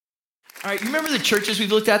All right, you remember the churches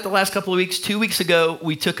we've looked at the last couple of weeks? 2 weeks ago,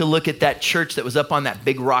 we took a look at that church that was up on that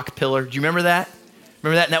big rock pillar. Do you remember that?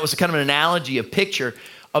 Remember that? And that was kind of an analogy, a picture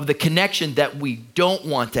of the connection that we don't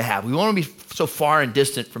want to have. We want to be so far and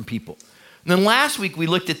distant from people. And then last week, we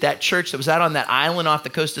looked at that church that was out on that island off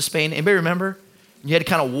the coast of Spain. Anybody remember? You had to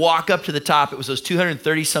kind of walk up to the top. It was those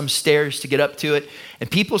 230-some stairs to get up to it.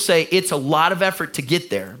 And people say it's a lot of effort to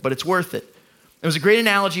get there, but it's worth it. It was a great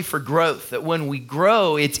analogy for growth, that when we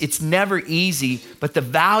grow, it's never easy, but the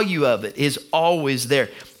value of it is always there.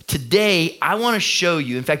 Today, I want to show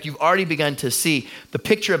you, in fact, you've already begun to see the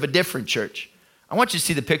picture of a different church. I want you to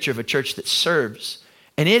see the picture of a church that serves.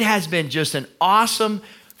 And it has been just an awesome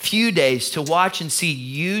few days to watch and see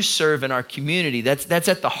you serve in our community. That's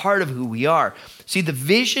at the heart of who we are. See, the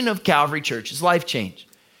vision of Calvary Church is life change.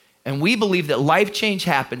 And we believe that life change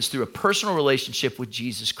happens through a personal relationship with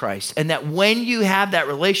Jesus Christ. And that when you have that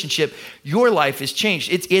relationship, your life is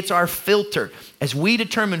changed. It's our filter. As we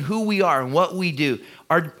determine who we are and what we do,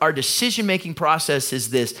 our decision-making process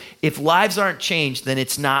is this: if lives aren't changed, then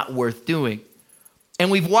it's not worth doing.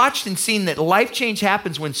 And we've watched and seen that life change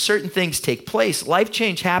happens when certain things take place. Life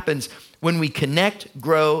change happens when we connect,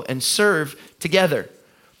 grow, and serve together.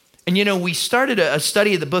 And you know, we started a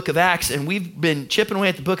study of the book of Acts, and we've been chipping away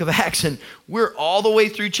at the book of Acts, and we're all the way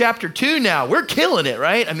through chapter 2 now. We're killing it,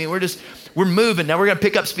 right? I mean, we're moving. Now we're going to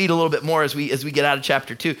pick up speed a little bit more as we get out of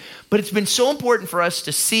chapter 2. But it's been so important for us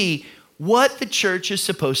to see what the church is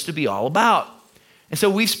supposed to be all about. And so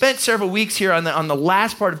we've spent several weeks here on the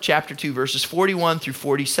last part of chapter 2, verses 41 through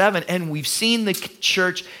 47, and we've seen the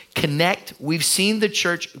church connect. We've seen the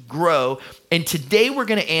church grow. And today we're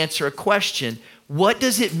going to answer a question: what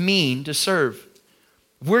does it mean to serve?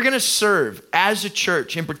 If we're going to serve as a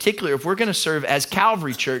church, in particular, if we're going to serve as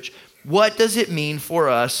Calvary Church, what does it mean for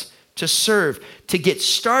us to serve? To get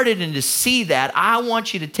started and to see that, I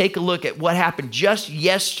want you to take a look at what happened just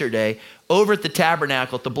yesterday over at the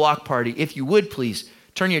Tabernacle at the block party. If you would, please,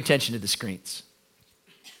 turn your attention to the screens.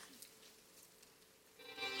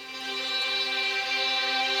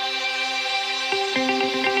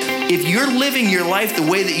 If you're living your life the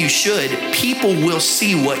way that you should, people will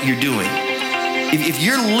see what you're doing. If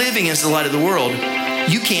you're living as the light of the world,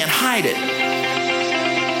 you can't hide it.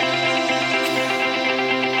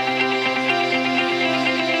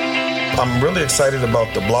 I'm really excited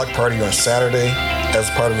about the block party on Saturday as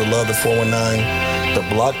part of the Love the 419. The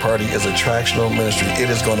block party is a attractional ministry. It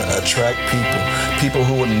is going to attract people. People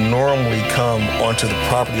who would normally come onto the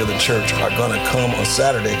property of the church are going to come on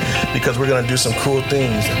Saturday because we're going to do some cool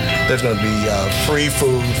things. There's going to be free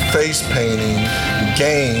food, face painting,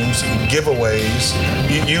 games, giveaways,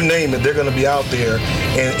 you name it. They're going to be out there.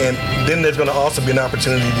 And then there's going to also be an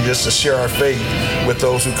opportunity to share our faith with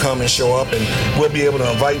those who come and show up. And we'll be able to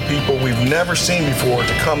invite people we've never seen before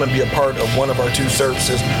to come and be a part of one of our 2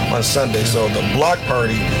 services on Sunday. So the block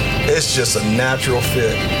party is just a natural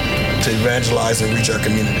fit to evangelize and reach our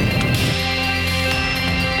community.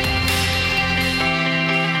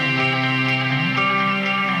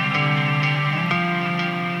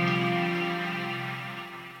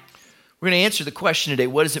 We're going to answer the question today: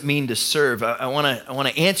 what does it mean to serve? I want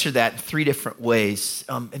to answer that in 3 different ways.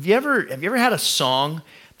 Have you ever had a song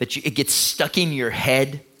that it gets stuck in your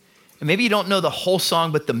head? And maybe you don't know the whole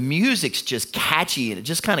song, but the music's just catchy and it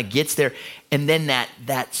just kind of gets there. And then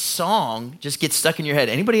that song just gets stuck in your head.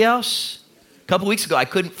 Anybody else? A couple weeks ago, I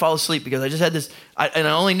couldn't fall asleep because I just had this, and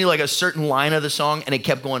I only knew like a certain line of the song, and it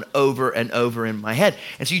kept going over and over in my head.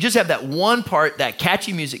 And so you just have that one part, that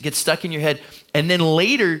catchy music gets stuck in your head. And then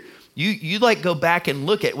later, you like go back and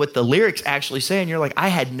look at what the lyrics actually say, and you're like, I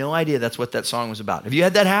had no idea that's what that song was about. Have you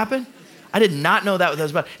had that happen? I did not know that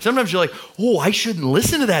was about. Sometimes you're like, oh, I shouldn't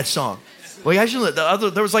listen to that song. Well, I shouldn't.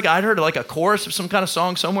 There was I'd heard like a chorus of some kind of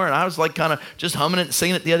song somewhere, and I was like kind of just humming it and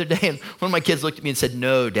singing it the other day, and one of my kids looked at me and said,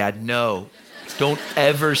 no, Dad, no. Don't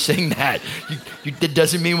ever sing that. It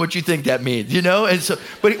doesn't mean what you think that means, you know? And so,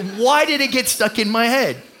 but why did it get stuck in my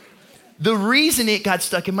head? The reason it got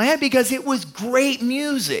stuck in my head, because it was great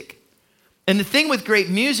music. And the thing with great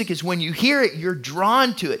music is when you hear it, you're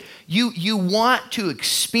drawn to it. You want to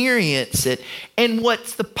experience it. And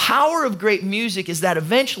what's the power of great music is that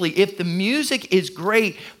eventually, if the music is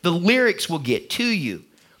great, the lyrics will get to you.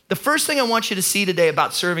 The first thing I want you to see today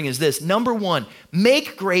about serving is this. Number 1,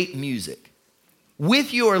 make great music.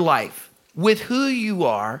 With your life, with who you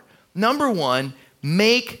are. Number 1,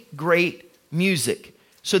 make great music.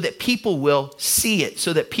 So that people will see it,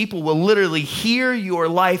 so that people will literally hear your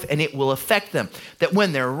life and it will affect them. That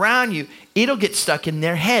when they're around you, it'll get stuck in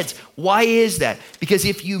their heads. Why is that? Because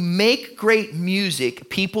if you make great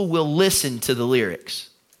music, people will listen to the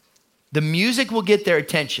lyrics. The music will get their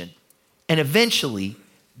attention. and eventually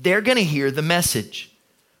they're going to hear the message.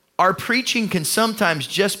 Our preaching can sometimes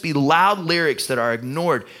just be loud lyrics that are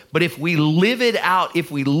ignored. But if we live it out,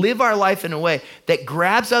 if we live our life in a way that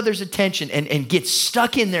grabs others' attention and gets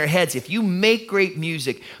stuck in their heads, if you make great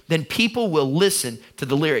music, then people will listen to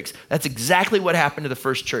the lyrics. That's exactly what happened to the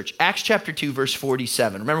first church. Acts chapter 2, verse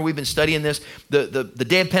 47. Remember, we've been studying this. The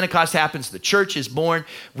day of Pentecost happens. The church is born.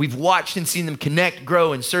 We've watched and seen them connect,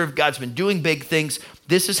 grow, and serve. God's been doing big things.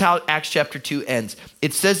 This is how Acts chapter 2 ends.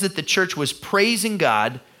 It says that the church was praising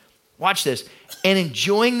God, watch this, and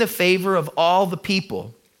enjoying the favor of all the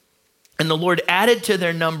people. And the Lord added to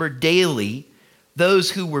their number daily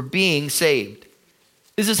those who were being saved.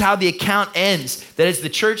 This is how the account ends, that as the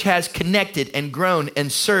church has connected and grown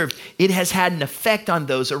and served, it has had an effect on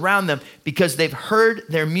those around them because they've heard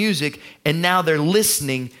their music and now they're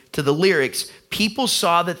listening to the lyrics. People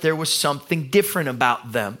saw that there was something different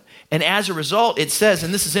about them. And as a result, it says,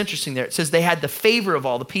 and this is interesting there, it says they had the favor of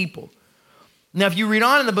all the people. Now, if you read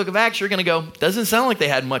on in the book of Acts, you're going to go, doesn't sound like they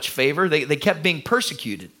had much favor. They kept being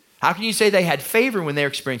persecuted. How can you say they had favor when they were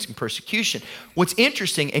experiencing persecution? What's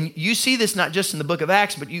interesting, and you see this not just in the book of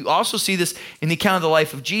Acts, but you also see this in the account of the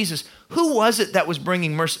life of Jesus. Who was it that was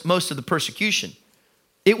bringing most of the persecution?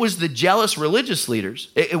 It was the jealous religious leaders.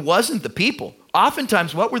 It wasn't the people.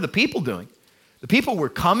 Oftentimes, what were the people doing? The people were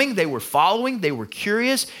coming, they were following, they were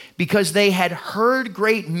curious because they had heard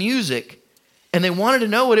great music and they wanted to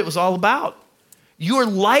know what it was all about. Your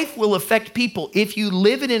life will affect people if you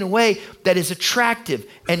live it in a way that is attractive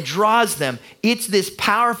and draws them. It's this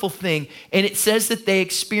powerful thing. And it says that they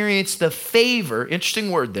experience the favor, interesting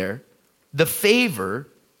word there, the favor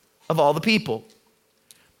of all the people.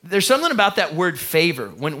 There's something about that word favor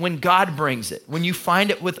when God brings it, when you find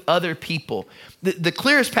it with other people. The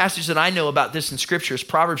clearest passage that I know about this in Scripture is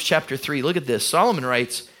Proverbs chapter 3. Look at this. Solomon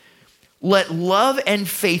writes, let love and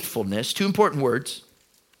faithfulness, two important words,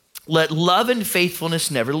 let love and faithfulness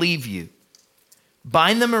never leave you.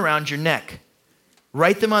 Bind them around your neck.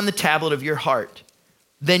 Write them on the tablet of your heart.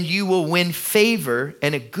 Then you will win favor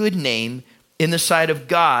and a good name in the sight of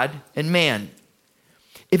God and man.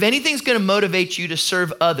 If anything's going to motivate you to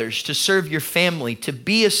serve others, to serve your family, to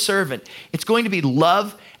be a servant, it's going to be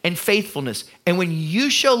love and faithfulness. And when you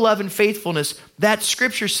show love and faithfulness, that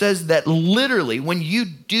scripture says that literally when you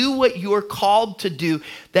do what you're called to do,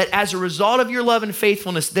 that as a result of your love and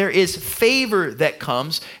faithfulness, there is favor that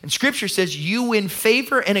comes. And scripture says you win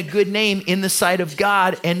favor and a good name in the sight of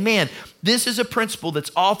God and man. This is a principle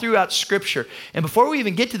that's all throughout Scripture. And before we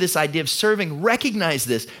even get to this idea of serving, recognize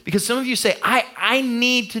this, because some of you say, I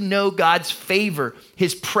need to know God's favor,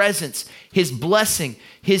 His presence, His blessing,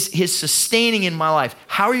 His sustaining in my life.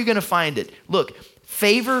 How are you going to find it? Look,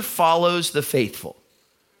 favor follows the faithful.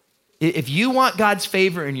 If you want God's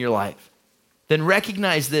favor in your life, then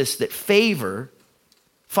recognize this, that favor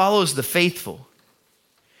follows the faithful.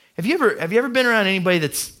 Have you ever been around anybody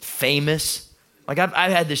that's famous? Like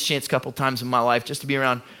I've had this chance a couple times in my life just to be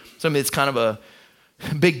around somebody that's kind of a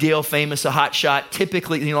big deal, famous, a hot shot,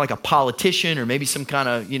 typically, like a politician or maybe some kind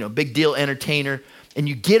of, big deal entertainer. And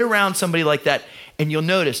you get around somebody like that and you'll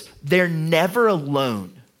notice they're never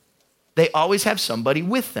alone. They always have somebody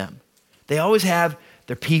with them. They always have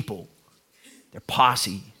their people, their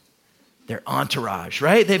posse, their entourage,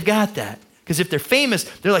 right? They've got that. Because if they're famous,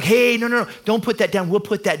 they're like, hey, no, don't put that down. We'll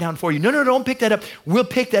put that down for you. No, don't pick that up. We'll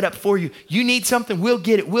pick that up for you. You need something, we'll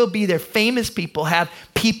get it. We'll be there. Famous people have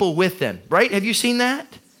people with them, right? Have you seen that?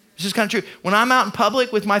 This is kind of true. When I'm out in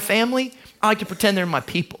public with my family, I like to pretend they're my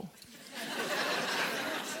people.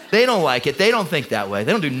 They don't like it. They don't think that way.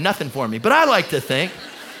 They don't do nothing for me. But I like to think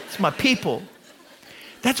it's my people.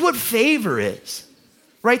 That's what favor is,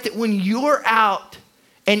 right? That when you're out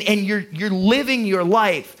and you're living your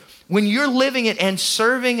life, when you're living it and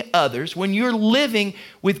serving others, when you're living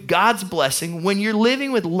with God's blessing, when you're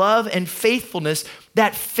living with love and faithfulness,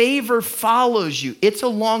 that favor follows you. It's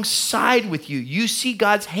alongside with you. You see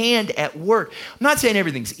God's hand at work. I'm not saying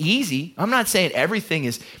everything's easy. I'm not saying everything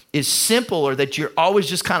is simple or that you're always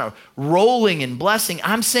just kind of rolling in blessing.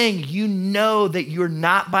 I'm saying you know that you're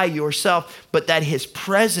not by yourself, but that His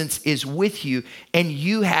presence is with you and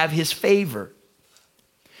you have His favor.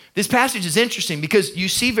 This passage is interesting because you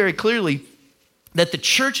see very clearly that the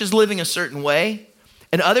church is living a certain way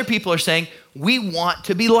and other people are saying, we want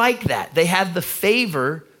to be like that. They have the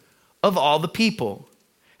favor of all the people.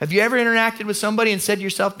 Have you ever interacted with somebody and said to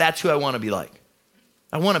yourself, that's who I want to be like?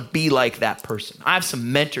 I want to be like that person. I have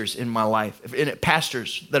some mentors in my life,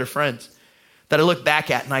 pastors that are friends, that I look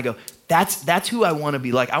back at and I go, That's who I want to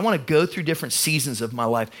be like. I want to go through different seasons of my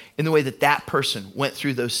life in the way that person went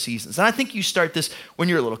through those seasons. And I think you start this when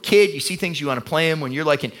you're a little kid. You see things, you want to play them. When you're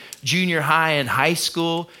like in junior high and high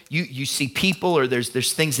school, you see people or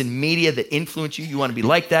there's things in media that influence you. You want to be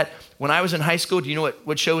like that. When I was in high school, do you know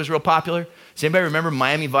what show was real popular? Does anybody remember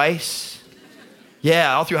Miami Vice?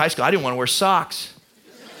 Yeah, all through high school, I didn't want to wear socks.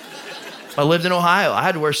 I lived in Ohio. I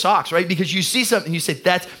had to wear socks, right? Because you see something, you say,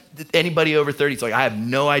 that's anybody over 30. It's like, I have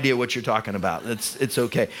no idea what you're talking about. It's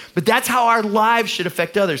okay. But that's how our lives should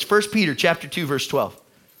affect others. 1 Peter chapter 2, verse 12.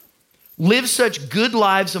 Live such good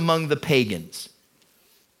lives among the pagans,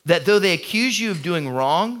 that though they accuse you of doing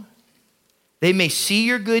wrong, they may see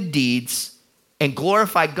your good deeds and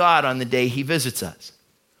glorify God on the day he visits us.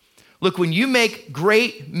 Look, when you make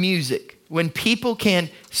great music, when people can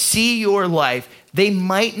see your life, they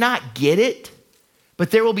might not get it,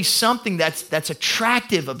 but there will be something that's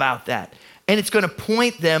attractive about that. And it's going to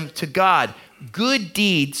point them to God. Good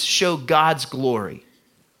deeds show God's glory.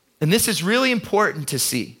 And this is really important to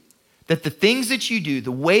see, that the things that you do,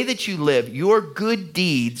 the way that you live, your good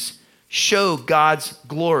deeds show God's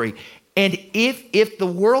glory. And if the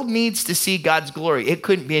world needs to see God's glory, it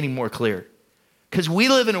couldn't be any more clear. Because we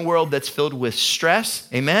live in a world that's filled with stress,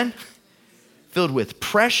 amen? Filled with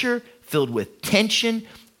pressure, filled with tension,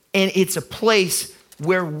 and it's a place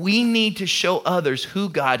where we need to show others who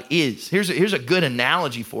God is. Here's a good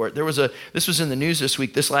analogy for it. This was in the news this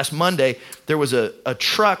week. This last Monday, there was a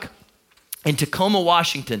truck in Tacoma,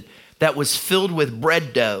 Washington that was filled with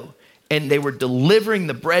bread dough, and they were delivering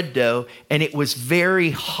the bread dough, and it was very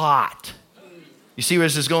hot. You see where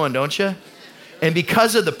this is going, don't you? And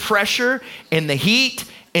because of the pressure and the heat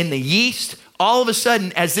and the yeast, all of a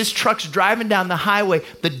sudden, as this truck's driving down the highway,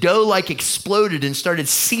 the dough like exploded and started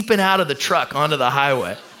seeping out of the truck onto the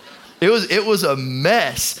highway. It was a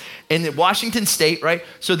mess in Washington State, right?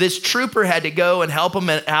 So this trooper had to go and help him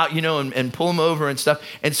out, and pull him over and stuff.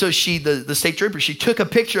 And so the state trooper, she took a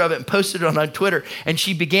picture of it and posted it on Twitter. And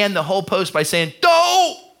she began the whole post by saying,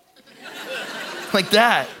 "Dough!" like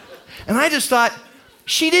that. And I just thought,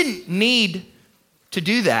 she didn't need to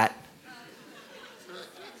do that.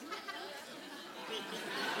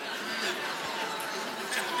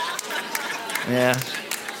 Yeah.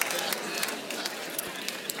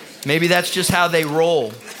 Maybe that's just how they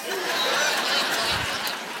roll.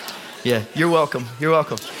 Yeah, you're welcome. You're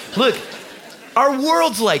welcome. Look, our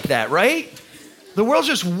world's like that, right? The world's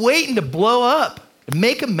just waiting to blow up and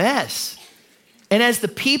make a mess. And as the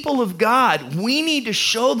people of God, we need to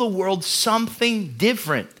show the world something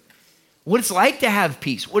different. What it's like to have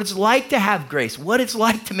peace, what it's like to have grace, what it's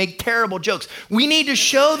like to make terrible jokes. We need to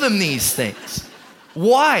show them these things.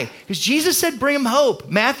 Why? Because Jesus said, bring them hope.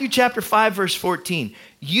 Matthew chapter 5, verse 14.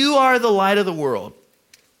 You are the light of the world.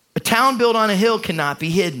 A town built on a hill cannot be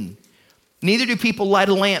hidden. Neither do people light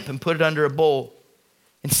a lamp and put it under a bowl.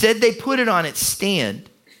 Instead, they put it on its stand,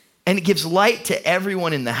 and it gives light to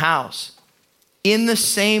everyone in the house. In the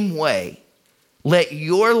same way, let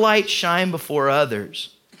your light shine before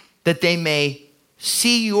others, that they may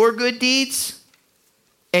see your good deeds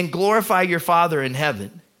and glorify your Father in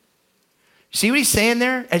heaven. See what he's saying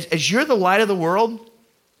there? As you're the light of the world,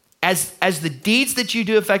 as the deeds that you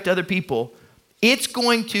do affect other people, it's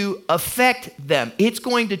going to affect them. It's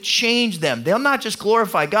going to change them. They'll not just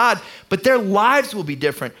glorify God, but their lives will be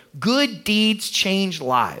different. Good deeds change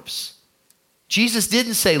lives. Jesus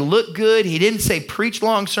didn't say look good. He didn't say preach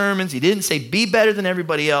long sermons. He didn't say be better than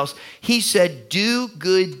everybody else. He said do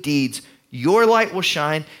good deeds. Your light will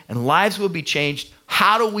shine and lives will be changed.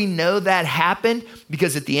 How do we know that happened?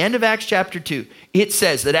 Because at the end of Acts chapter 2, it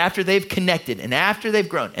says that after they've connected and after they've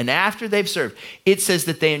grown and after they've served, it says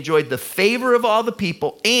that they enjoyed the favor of all the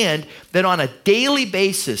people and that on a daily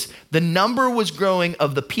basis, the number was growing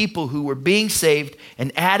of the people who were being saved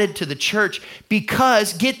and added to the church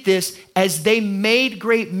because, get this, as they made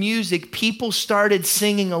great music, people started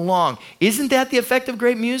singing along. Isn't that the effect of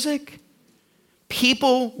great music?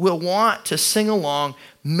 People will want to sing along,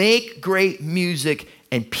 make great music,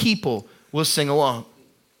 and people will sing along.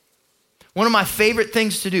 One of my favorite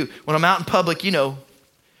things to do when I'm out in public,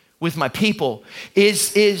 with my people,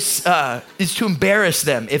 is to embarrass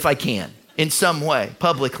them if I can in some way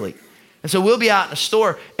publicly. And so we'll be out in a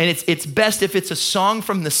store, and it's best if it's a song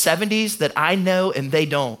from the 70s that I know and they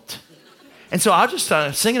don't. And so I'll just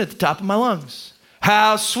start singing at the top of my lungs.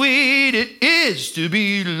 How sweet it is to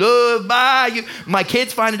be loved by you. My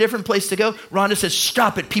kids find a different place to go. Rhonda says,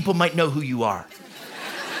 stop it. People might know who you are.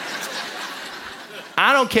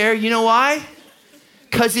 I don't care. You know why?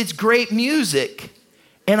 Because it's great music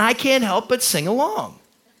and I can't help but sing along.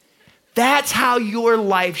 That's how your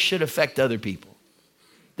life should affect other people.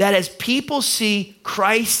 that as people see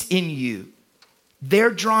Christ in you, they're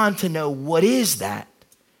drawn to know, what is that?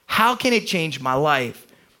 How can it change my life?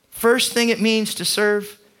 First thing it means to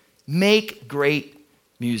serve, make great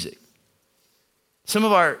music. Some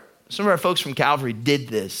of our folks from Calvary did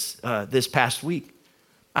this this past week.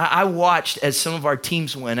 I watched as some of our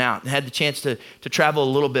teams went out and had the chance to travel a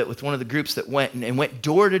little bit with one of the groups that went and went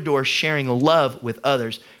door to door sharing love with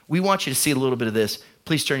others. We want you to see a little bit of this.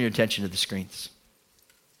 Please turn your attention to the screens.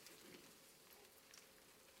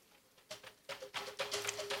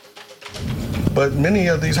 But many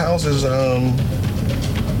of these houses,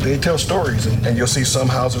 they tell stories, and you'll see some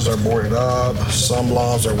houses are boarded up, some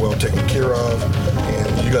lawns are well taken care of,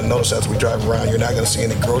 and you're gonna notice as we drive around, you're not gonna see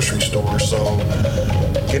any grocery stores, so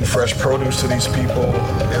getting fresh produce to these people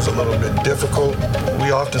is a little bit difficult.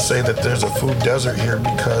 We often say that there's a food desert here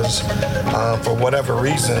because for whatever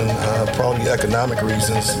reason, probably economic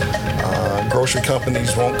reasons, grocery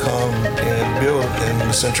companies won't come and build in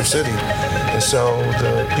the central city. And so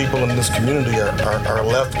the people in this community are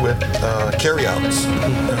left with carryouts.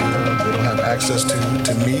 They don't have access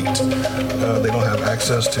to meat. They don't have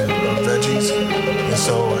access to veggies. And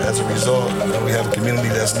so as a result, we have a community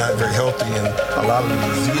that's not very healthy, and a lot of the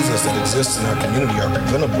diseases that exist in our community are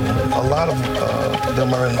preventable. A lot of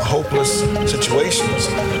them are in hopeless situations.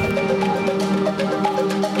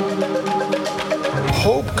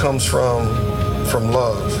 Hope comes from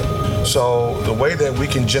love. So the way that we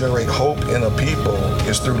can generate hope in a people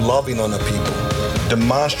is through loving on the people,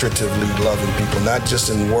 demonstratively loving people, not just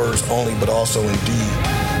in words only, but also in deed.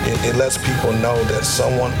 It lets people know that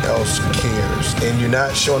someone else cares, and you're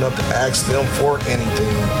not showing up to ask them for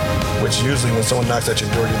anything, which usually when someone knocks at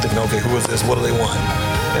your door, you're thinking, okay, who is this? What do they want?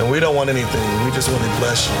 And we don't want anything. We just want to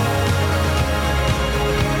bless you.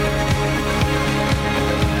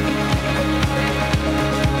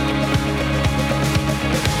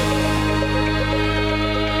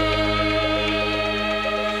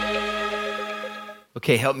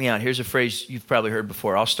 Okay, help me out. Here's a phrase you've probably heard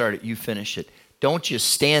before. I'll start it, you finish it. Don't just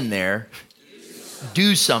stand there.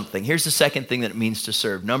 Do something. Here's the second thing that it means to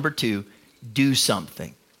serve. Number 2, do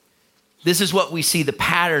something. This is what we see the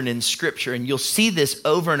pattern in Scripture, and you'll see this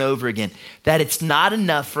over and over again, that it's not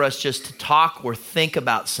enough for us just to talk or think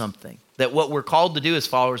about something. That what we're called to do as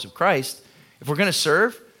followers of Christ, if we're going to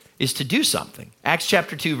serve, is to do something. Acts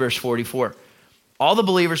chapter 2, verse 44. All the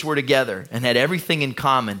believers were together and had everything in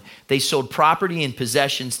common. They sold property and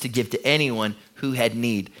possessions to give to anyone who had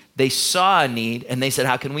need. They saw a need and they said,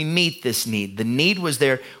 how can we meet this need? The need was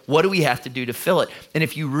there. What do we have to do to fill it? And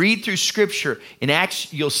if you read through Scripture, in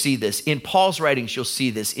Acts, you'll see this. In Paul's writings, you'll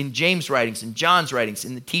see this. In James' writings, in John's writings,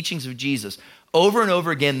 in the teachings of Jesus, over and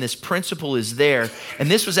over again, this principle is there. And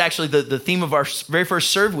this was actually the theme of our very first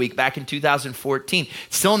Serve Week back in 2014.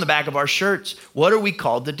 Still in the back of our shirts. What are we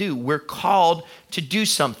called to do? We're called to do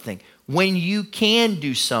something. When you can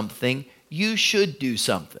do something, you should do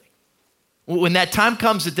something. When that time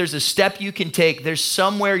comes that there's a step you can take, there's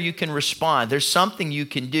somewhere you can respond, there's something you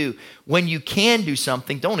can do. When you can do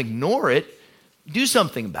something, don't ignore it. Do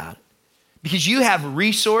something about it. Because you have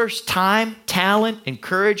resource, time, talent,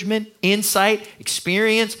 encouragement, insight,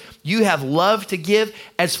 experience. You have love to give.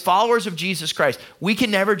 As followers of Jesus Christ, we can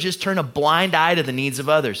never just turn a blind eye to the needs of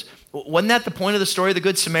others. Wasn't that the point of the story of the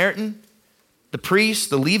Good Samaritan? The priest,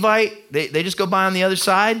 the Levite, they just go by on the other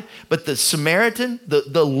side. But the Samaritan,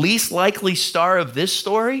 the least likely star of this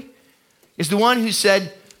story, is the one who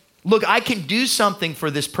said, look, I can do something for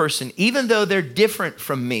this person, even though they're different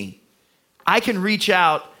from me. I can reach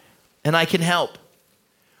out and I can help.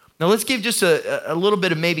 Now let's give just a little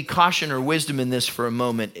bit of maybe caution or wisdom in this for a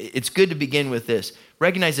moment. It's good to begin with this.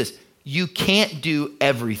 Recognize this. You can't do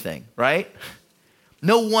everything, right?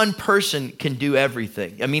 No one person can do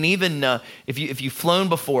everything. I mean, even if you've flown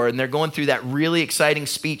before and they're going through that really exciting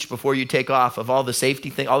speech before you take off of all the safety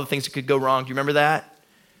things, all the things that could go wrong. Do you remember that?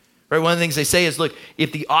 Right? One of the things they say is, look,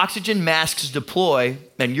 if the oxygen masks deploy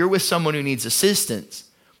and you're with someone who needs assistance,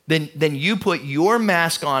 then you put your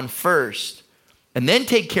mask on first and then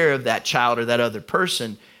take care of that child or that other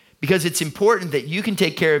person, because it's important that you can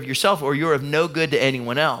take care of yourself or you're of no good to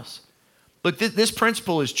anyone else. Look, this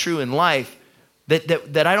principle is true in life,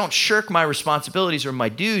 that I don't shirk my responsibilities or my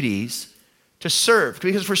duties to serve.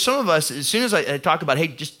 Because for some of us, as soon as I talk about, hey,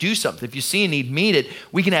 just do something. If you see a need, meet it.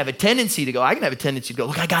 I can have a tendency to go,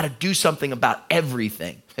 look, I got to do something about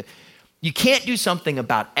everything. You can't do something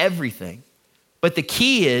about everything. But the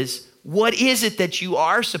key is, what is it that you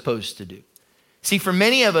are supposed to do? See, for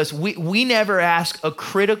many of us, we never ask a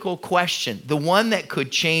critical question, the one that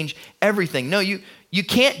could change everything. No, you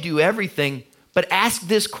can't do everything, but ask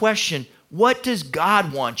this question: what does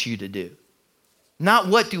God want you to do? Not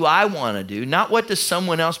what do I want to do, not what does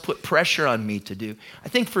someone else put pressure on me to do. I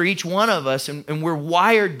think for each one of us, and we're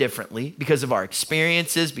wired differently because of our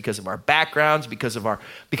experiences, because of our backgrounds, because of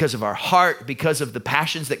our heart, because of the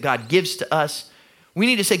passions that God gives to us. We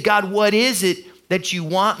need to say, God, what is it that you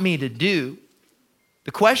want me to do?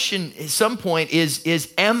 The question at some point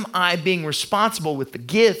is am I being responsible with the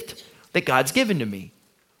gift that God's given to me?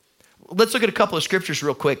 Let's look at a couple of scriptures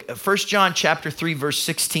real quick. 1 John chapter 3, verse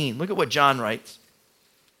 16. Look at what John writes.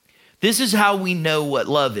 This is how we know what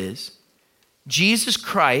love is. Jesus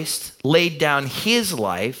Christ laid down his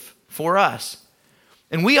life for us.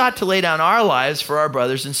 And we ought to lay down our lives for our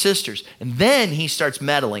brothers and sisters. And then he starts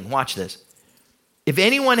meddling. Watch this. If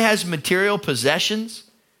anyone has material possessions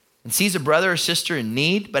and sees a brother or sister in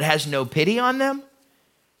need, but has no pity on them,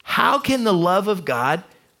 how can the love of God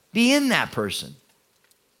be in that person?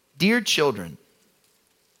 Dear children,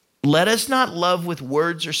 let us not love with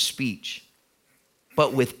words or speech,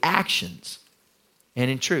 but with actions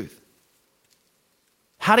and in truth.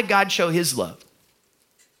 How did God show his love?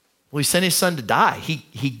 Well, he sent his son to die.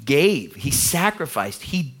 He gave, he sacrificed,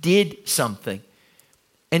 he did something.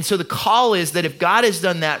 And so the call is that if God has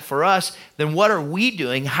done that for us, then what are we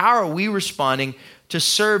doing? How are we responding to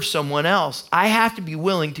serve someone else? I have to be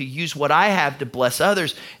willing to use what I have to bless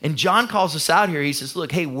others. And John calls us out here. He says,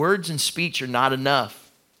 look, hey, words and speech are not enough.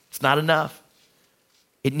 It's not enough.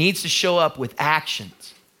 It needs to show up with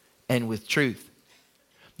actions and with truth.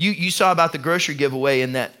 You saw about the grocery giveaway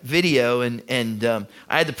in that video, and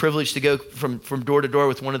I had the privilege to go from door to door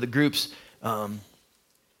with one of the groups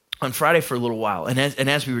on Friday for a little while. And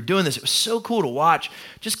as we were doing this, it was so cool to watch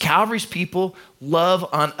just Calvary's people love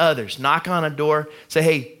on others. Knock on a door, say,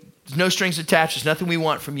 hey, there's no strings attached. There's nothing we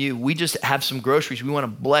want from you. We just have some groceries we want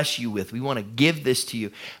to bless you with. We want to give this to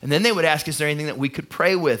you. And then they would ask, is there anything that we could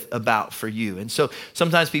pray with about for you? And so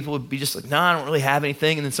sometimes people would be just like, no, I don't really have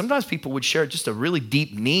anything. And then sometimes people would share just a really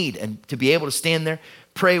deep need, and to be able to stand there,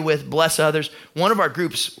 pray with, bless others. One of our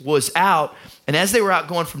groups was out, and as they were out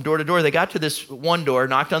going from door to door, they got to this one door,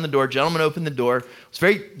 knocked on the door, gentleman opened the door, was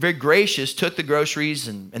very, very gracious, took the groceries,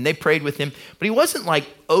 and they prayed with him, but he wasn't like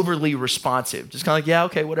overly responsive, just kind of like, yeah,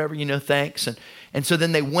 okay, whatever, thanks. And so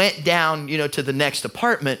then they went down, to the next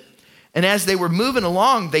apartment, and as they were moving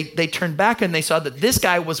along, they turned back and they saw that this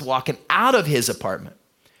guy was walking out of his apartment.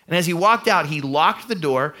 And as he walked out, he locked the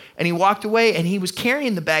door and he walked away, and he was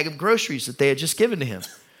carrying the bag of groceries that they had just given to him.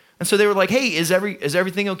 And so they were like, hey, is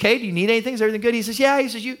everything okay? Do you need anything? Is everything good? He says, yeah. He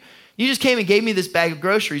says, you just came and gave me this bag of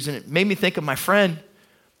groceries, and it made me think of my friend,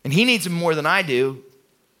 and he needs them more than I do,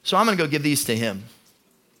 so I'm going to go give these to him.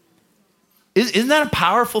 Isn't that a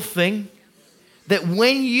powerful thing? That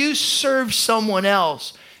when you serve someone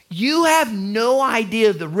else, you have no idea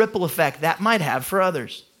of the ripple effect that might have for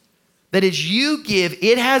others. That as you give,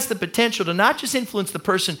 it has the potential to not just influence the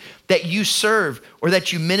person that you serve or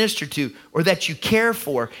that you minister to or that you care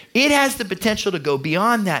for. It has the potential to go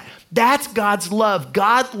beyond that. That's God's love.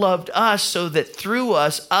 God loved us so that through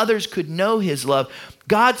us, others could know his love.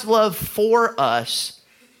 God's love for us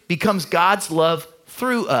becomes God's love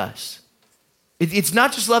through us. It's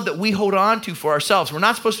not just love that we hold on to for ourselves. We're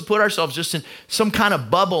not supposed to put ourselves just in some kind of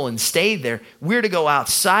bubble and stay there. We're to go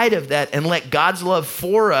outside of that and let God's love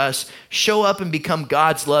for us show up and become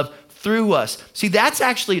God's love through us. See, that's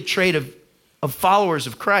actually a trait of followers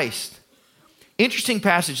of Christ. Interesting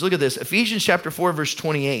passage. Look at this. Ephesians chapter 4, verse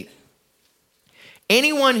 28.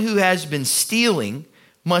 Anyone who has been stealing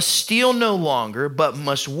must steal no longer, but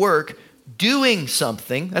must work doing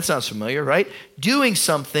something, that sounds familiar, right? Doing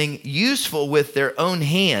something useful with their own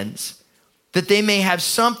hands, that they may have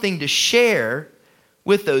something to share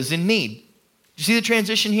with those in need. You see the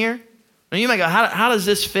transition here? Now you might go, how does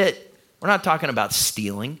this fit? We're not talking about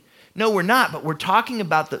stealing. No, we're not, but we're talking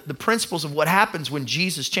about the principles of what happens when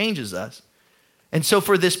Jesus changes us. And so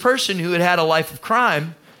for this person who had a life of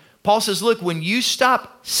crime, Paul says, look, when you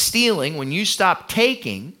stop stealing, when you stop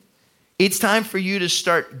taking, it's time for you to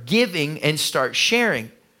start giving and start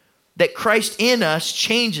sharing. That Christ in us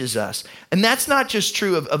changes us. And that's not just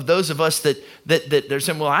true of those of us that they're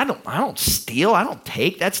saying, well, I don't steal, I don't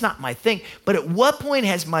take, that's not my thing. But at what point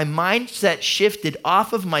has my mindset shifted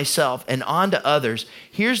off of myself and onto others?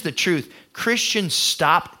 Here's the truth. Christians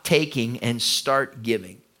stop taking and start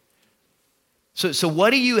giving. So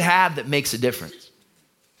what do you have that makes a difference?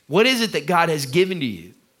 What is it that God has given to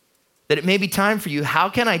you? That it may be time for you, how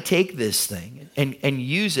can I take this thing and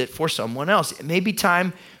use it for someone else? It may be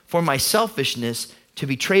time for my selfishness to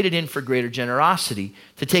be traded in for greater generosity,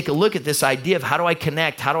 to take a look at this idea of how do I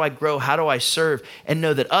connect, how do I grow, how do I serve, and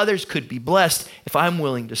know that others could be blessed if I'm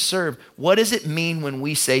willing to serve. What does it mean when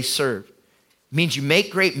we say serve? It means you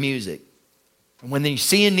make great music. And when you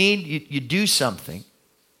see a need, you do something.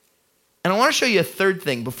 And I want to show you a third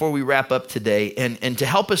thing before we wrap up today. And to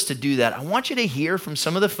help us to do that, I want you to hear from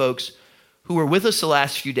some of the folks who were with us the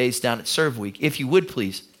last few days down at Serve Week. If you would,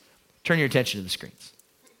 please, turn your attention to the screens.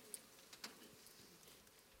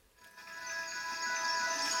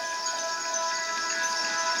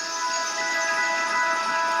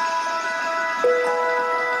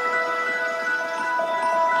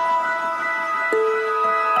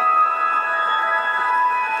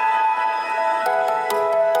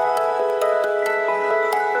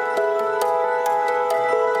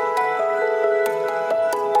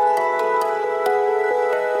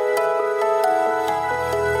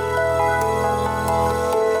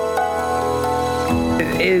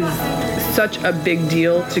 Is such a big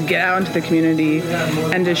deal to get out into the community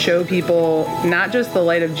and to show people not just the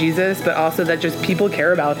light of Jesus, but also that just people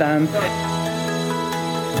care about them.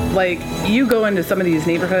 Like, you go into some of these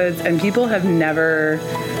neighborhoods and people have never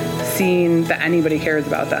seen that anybody cares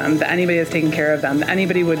about them, that anybody is taking care of them, that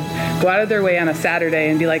anybody would go out of their way on a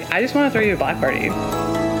Saturday and be like, I just want to throw you a block party.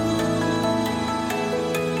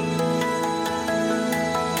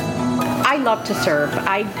 I love to serve.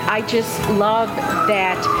 I just love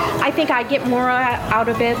that. I think I get more out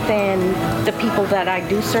of it than the people that I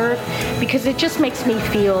do serve, because it just makes me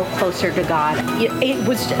feel closer to God. It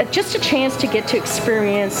was just a chance to get to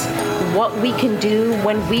experience what we can do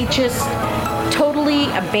when we just totally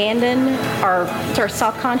abandon our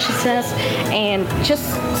self-consciousness and just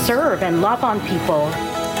serve and love on people.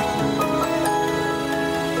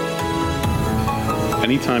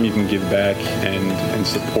 Anytime you can give back and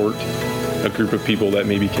support a group of people that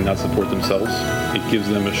maybe cannot support themselves, it gives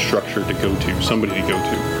them a structure to go to, somebody to go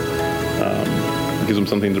to. It gives them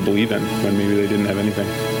something to believe in when maybe they didn't have anything.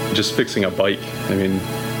 Just fixing a bike, I mean,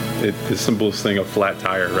 the simplest thing, a flat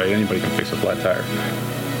tire, right? Anybody can fix a flat tire.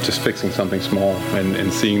 Just fixing something small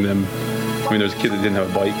and seeing them. I mean, there's a kid that didn't have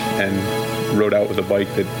a bike and rode out with a bike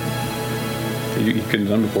that you couldn't have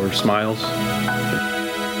done before. Smiles.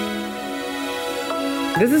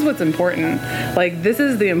 This is what's important. Like, this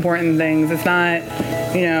is the important things. It's not,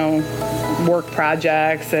 work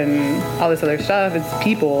projects and all this other stuff. It's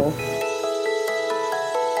people.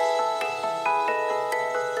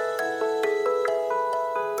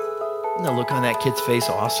 Isn't the look on that kid's face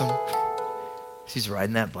awesome? He's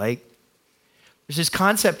riding that bike. There's this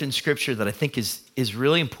concept in Scripture that I think is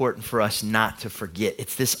really important for us not to forget.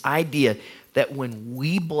 It's this idea that when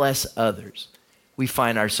we bless others, we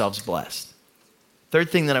find ourselves blessed. Third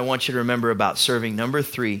thing that I want you to remember about serving, number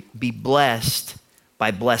 3, be blessed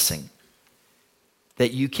by blessing.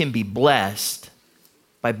 That you can be blessed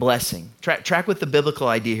by blessing. Track with the biblical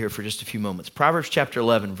idea here for just a few moments. Proverbs chapter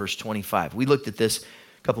 11, verse 25. We looked at this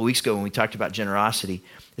a couple of weeks ago when we talked about generosity.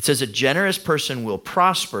 It says, a generous person will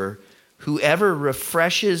prosper. Whoever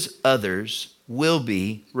refreshes others will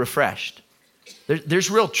be refreshed. There's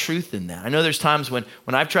real truth in that. I know there's times when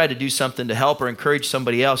I've tried to do something to help or encourage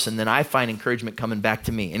somebody else, and then I find encouragement coming back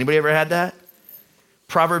to me. Anybody ever had that?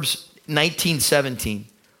 Proverbs 19:17.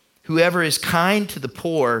 Whoever is kind to the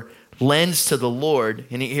poor lends to the Lord,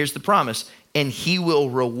 and here's the promise, and he will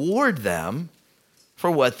reward them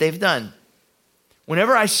for what they've done.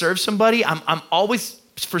 Whenever I serve somebody, I'm always,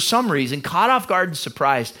 for some reason, caught off guard and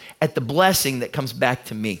surprised at the blessing that comes back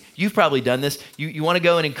to me. You've probably done this. You want to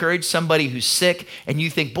go and encourage somebody who's sick, and you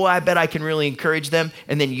think, boy, I bet I can really encourage them,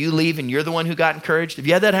 and then you leave and you're the one who got encouraged. Have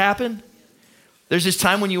you had that happen? There's this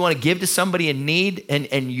time when you want to give to somebody in need,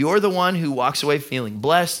 and you're the one who walks away feeling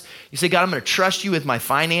blessed. You say, God, I'm going to trust you with my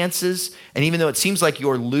finances. And even though it seems like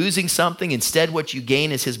you're losing something, instead what you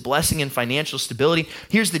gain is his blessing and financial stability.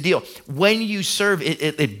 Here's the deal. When you serve,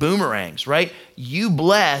 it boomerangs, right? You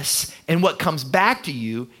bless, and what comes back to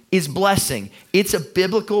you is blessing. It's a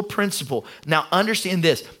biblical principle. Now understand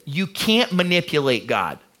this. You can't manipulate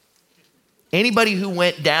God. Anybody who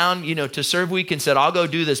went down, to Serve Week and said, I'll go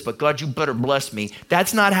do this, but God, you better bless me.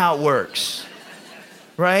 That's not how it works,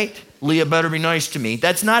 right? Leah better be nice to me.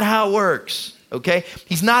 That's not how it works, okay?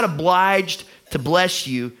 He's not obliged to bless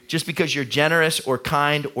you just because you're generous or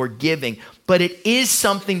kind or giving, but it is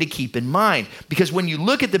something to keep in mind, because when you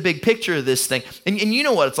look at the big picture of this thing, and you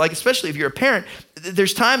know what it's like, especially if you're a parent,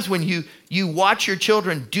 there's times when you watch your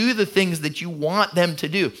children do the things that you want them to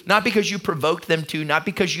do, not because you provoked them to, not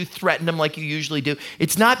because you threatened them like you usually do.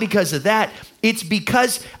 It's not because of that. It's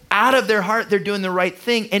because out of their heart, they're doing the right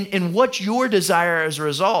thing. And what's your desire as a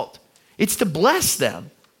result? It's to bless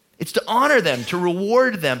them. It's to honor them, to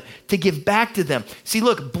reward them, to give back to them. See,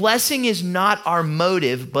 look, blessing is not our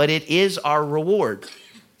motive, but it is our reward.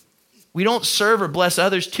 We don't serve or bless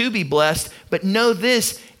others to be blessed, but know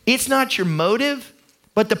this, it's not your motive,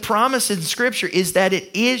 But the promise in Scripture is that it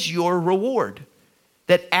is your reward.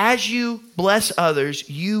 That as you bless others,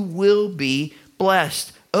 you will be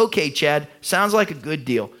blessed. Okay, Chad, sounds like a good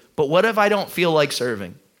deal. But what if I don't feel like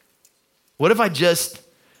serving? What if I just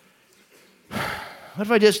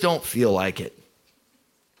don't feel like it?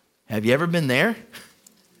 Have you ever been there?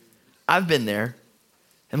 I've been there.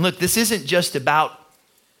 And look, this isn't just about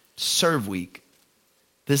Serve Week.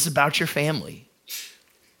 This is about your family.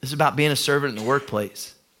 This is about being a servant in the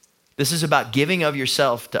workplace. This is about giving of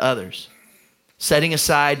yourself to others. Setting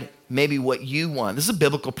aside maybe what you want. This is a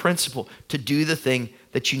biblical principle to do the thing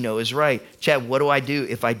that you know is right. Chad, what do I do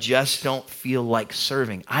if I just don't feel like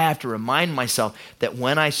serving? I have to remind myself that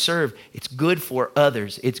when I serve, it's good for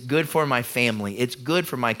others. It's good for my family. It's good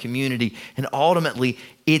for my community. And ultimately,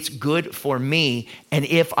 it's good for me. And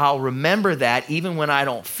if I'll remember that, even when I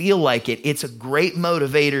don't feel like it, it's a great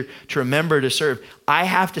motivator to remember to serve. I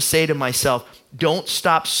have to say to myself, don't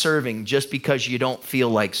stop serving just because you don't feel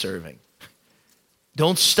like serving.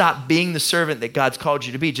 Don't stop being the servant that God's called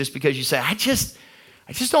you to be just because you say, I just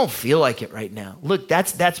don't feel like it right now. Look,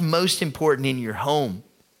 that's most important in your home.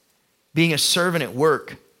 Being a servant at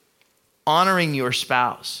work, honoring your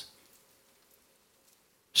spouse,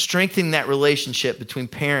 strengthening that relationship between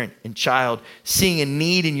parent and child, seeing a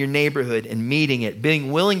need in your neighborhood and meeting it, being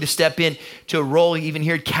willing to step in to a role even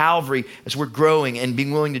here at Calvary as we're growing and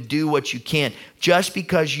being willing to do what you can. Just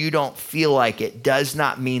because you don't feel like it does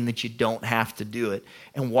not mean that you don't have to do it.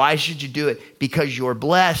 And why should you do it? Because you're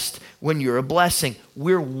blessed when you're a blessing.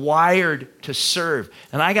 We're wired to serve.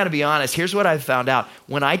 And I got to be honest, here's what I've found out.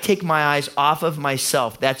 When I take my eyes off of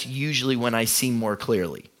myself, that's usually when I see more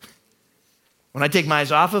clearly. When I take my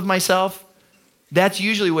eyes off of myself, that's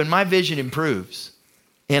usually when my vision improves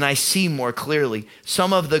and I see more clearly.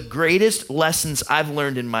 Some of the greatest lessons I've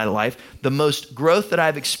learned in my life, the most growth that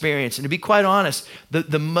I've experienced, and to be quite honest,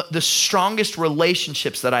 the strongest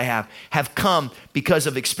relationships that I have come because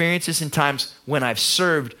of experiences and times when I've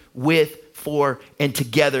served with, for, and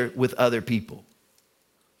together with other people.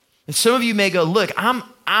 And some of you may go, look,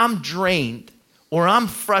 I'm drained, or I'm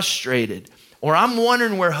frustrated, or I'm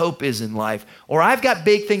wondering where hope is in life, or I've got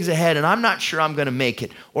big things ahead and I'm not sure I'm going to make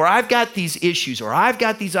it, or I've got these issues, or I've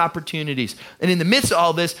got these opportunities. And in the midst of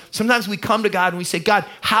all this, sometimes we come to God and we say, God,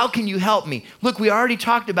 how can you help me? Look, we already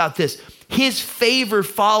talked about this. His favor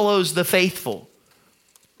follows the faithful.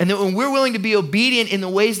 And that when we're willing to be obedient in the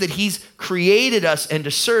ways that he's created us and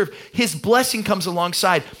to serve, his blessing comes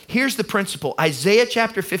alongside. Here's the principle. Isaiah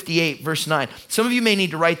chapter 58, verse 9. Some of you may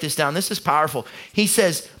need to write this down. This is powerful. He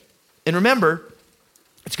says, and remember,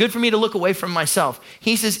 it's good for me to look away from myself.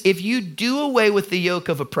 He says, if you do away with the yoke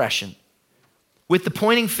of oppression, with the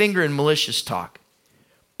pointing finger and malicious talk,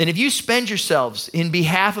 and if you spend yourselves in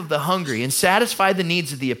behalf of the hungry and satisfy the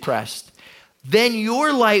needs of the oppressed, then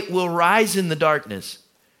your light will rise in the darkness,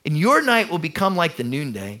 and your night will become like the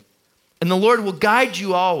noonday. And the Lord will guide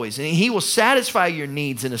you always, and he will satisfy your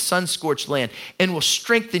needs in a sun-scorched land and will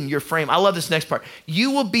strengthen your frame. I love this next part.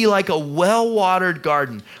 You will be like a well-watered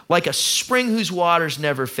garden, like a spring whose waters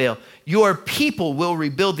never fail. Your people will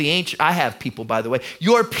rebuild the ancient, I have people, by the way.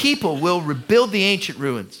 Your people will rebuild the ancient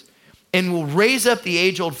ruins and will raise up the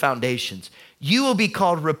age-old foundations. You will be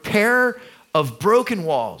called repairer of broken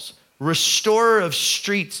walls, restorer of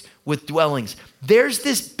streets with dwellings. There's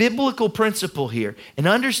this biblical principle here, and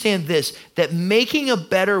understand this, that making a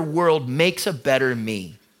better world makes a better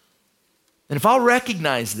me. And if I'll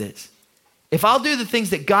recognize this, if I'll do the things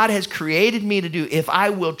that God has created me to do, if I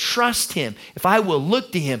will trust him, if I will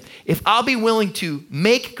look to him, if I'll be willing to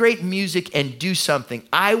make great music and do something,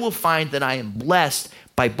 I will find that I am blessed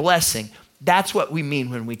by blessing. That's what we mean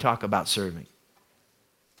when we talk about serving.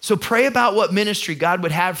 So pray about what ministry God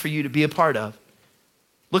would have for you to be a part of.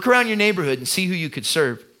 Look around your neighborhood and see who you could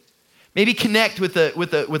serve. Maybe connect with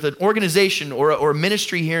an organization or a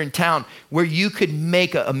ministry here in town where you could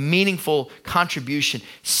make a meaningful contribution.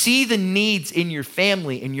 See the needs in your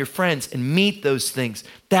family and your friends and meet those things.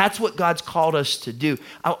 That's what God's called us to do.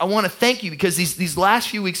 I want to thank you because these last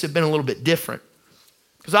few weeks have been a little bit different.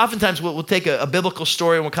 Because oftentimes we'll take a biblical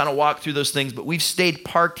story and we'll kind of walk through those things, but we've stayed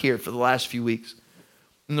parked here for the last few weeks.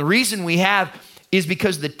 And the reason we have is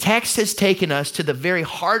because the text has taken us to the very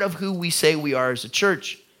heart of who we say we are as a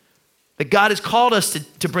church. That God has called us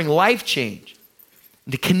to bring life change,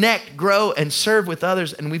 to connect, grow, and serve with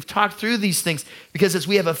others. And we've talked through these things because as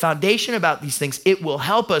we have a foundation about these things, it will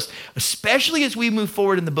help us, especially as we move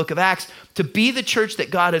forward in the book of Acts, to be the church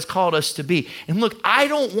that God has called us to be. And look, I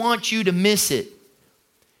don't want you to miss it.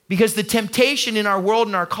 Because the temptation in our world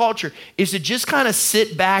and our culture is to just kind of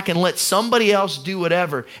sit back and let somebody else do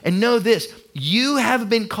whatever. And know this, you have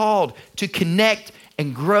been called to connect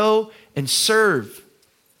and grow and serve.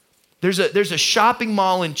 There's a shopping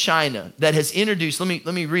mall in China that has introduced, let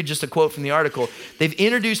me read just a quote from the article. They've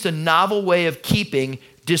introduced a novel way of keeping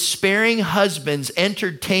despairing husbands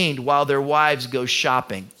entertained while their wives go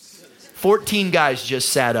shopping. 14 guys just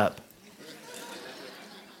sat up.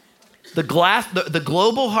 The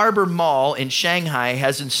Global Harbor Mall in Shanghai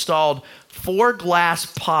has installed 4 glass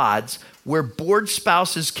pods where bored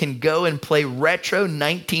spouses can go and play retro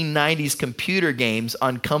 1990s computer games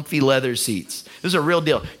on comfy leather seats. This is a real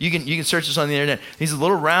deal. You can search this on the internet. These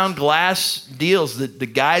little round glass deals that the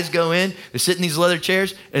guys go in, they sit in these leather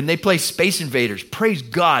chairs, and they play Space Invaders. Praise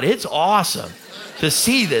God, it's awesome to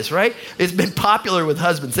see this, right? It's been popular with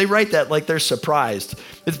husbands. They write that like they're surprised.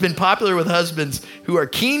 It's been popular with husbands who are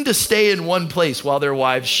keen to stay in one place while their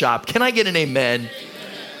wives shop. Can I get an amen?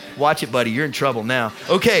 Watch it, buddy. You're in trouble now.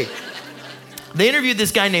 Okay. They interviewed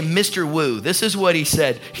this guy named Mr. Wu. This is what he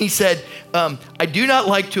said. He said, I do not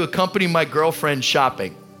like to accompany my girlfriend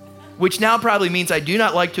shopping, which now probably means I do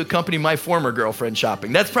not like to accompany my former girlfriend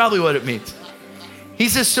shopping. That's probably what it means. He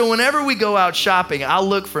says, so whenever we go out shopping, I'll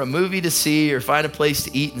look for a movie to see or find a place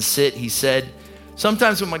to eat and sit. He said,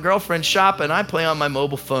 sometimes when my girlfriend's shopping, I play on my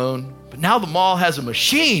mobile phone, but now the mall has a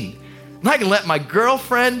machine and I can let my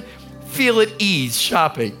girlfriend feel at ease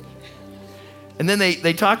shopping. And then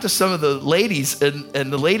they talked to some of the ladies, and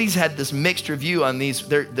the ladies had this mixed review on these.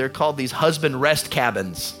 They're called these husband rest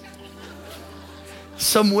cabins.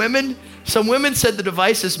 Some women said the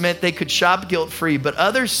devices meant they could shop guilt-free, but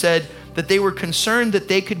others said that they were concerned that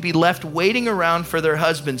they could be left waiting around for their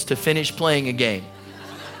husbands to finish playing a game.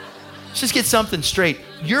 Let's just get something straight.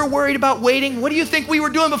 You're worried about waiting? What do you think we were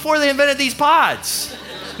doing before they invented these pods?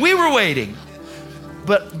 We were waiting.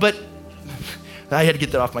 But I had to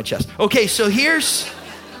get that off my chest. Okay, so here's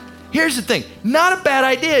the thing. Not a bad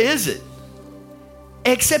idea, is it?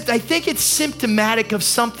 Except I think it's symptomatic of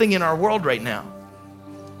something in our world right now.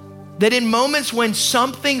 That in moments when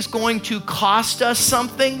something's going to cost us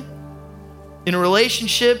something, in a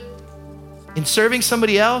relationship, in serving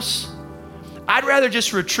somebody else, I'd rather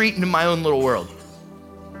just retreat into my own little world.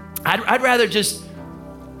 I'd rather just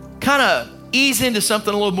kind of ease into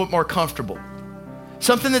something a little bit more comfortable.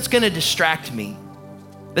 Something that's going to distract me,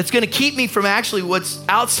 that's going to keep me from actually what's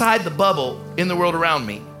outside the bubble in the world around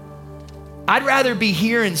me. I'd rather be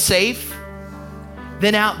here and safe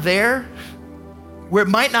than out there where it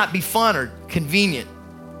might not be fun or convenient.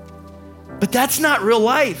 But that's not real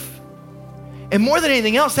life. And more than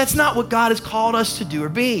anything else, that's not what God has called us to do or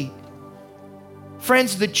be.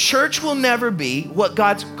 Friends, the church will never be what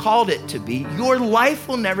God's called it to be. Your life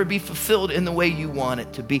will never be fulfilled in the way you want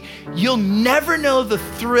it to be. You'll never know the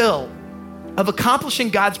thrill of accomplishing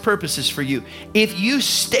God's purposes for you if you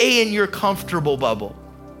stay in your comfortable bubble.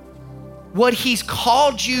 What He's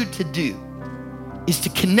called you to do is to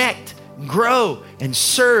connect, grow, and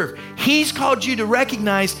serve. He's called you to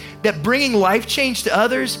recognize that bringing life change to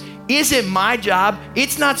others isn't my job.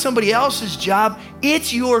 It's not somebody else's job.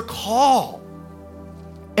 It's your call.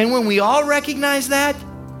 And when we all recognize that,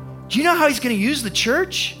 do you know how He's going to use the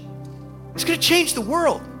church? He's going to change the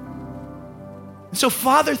world. And so,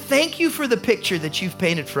 Father, thank you for the picture that you've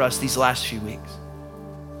painted for us these last few weeks.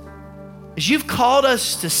 As you've called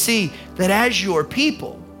us to see that as your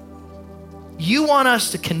people, you want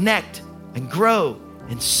us to connect and grow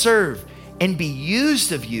and serve and be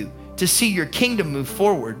used of you to see your kingdom move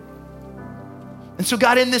forward. And so,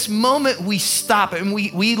 God, in this moment, we stop and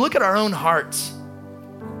we look at our own hearts.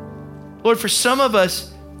 Lord, for some of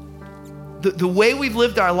us, the way we've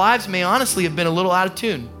lived our lives may honestly have been a little out of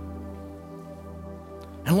tune.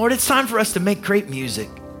 And Lord, it's time for us to make great music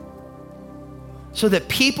so that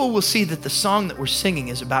people will see that the song that we're singing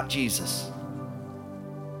is about Jesus.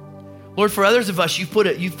 Lord, for others of us, you've put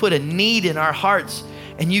a need in our hearts,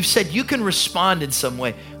 and you've said you can respond in some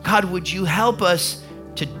way. God, would you help us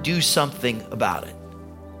to do something about it?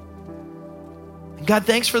 And God,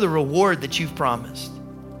 thanks for the reward that you've promised.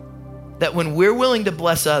 That when we're willing to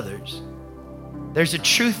bless others, there's a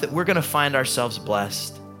truth that we're going to find ourselves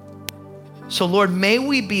blessed. So Lord, may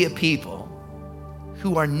we be a people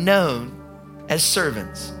who are known as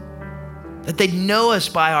servants, that they know us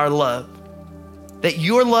by our love, that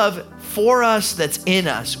your love for us that's in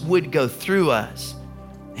us would go through us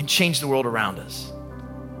and change the world around us.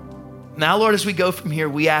 Now, Lord, as we go from here,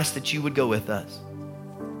 we ask that you would go with us.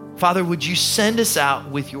 Father, would you send us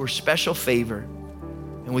out with your special favor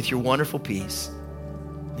and with your wonderful peace?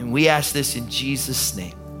 And we ask this in Jesus'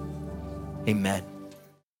 name. Amen.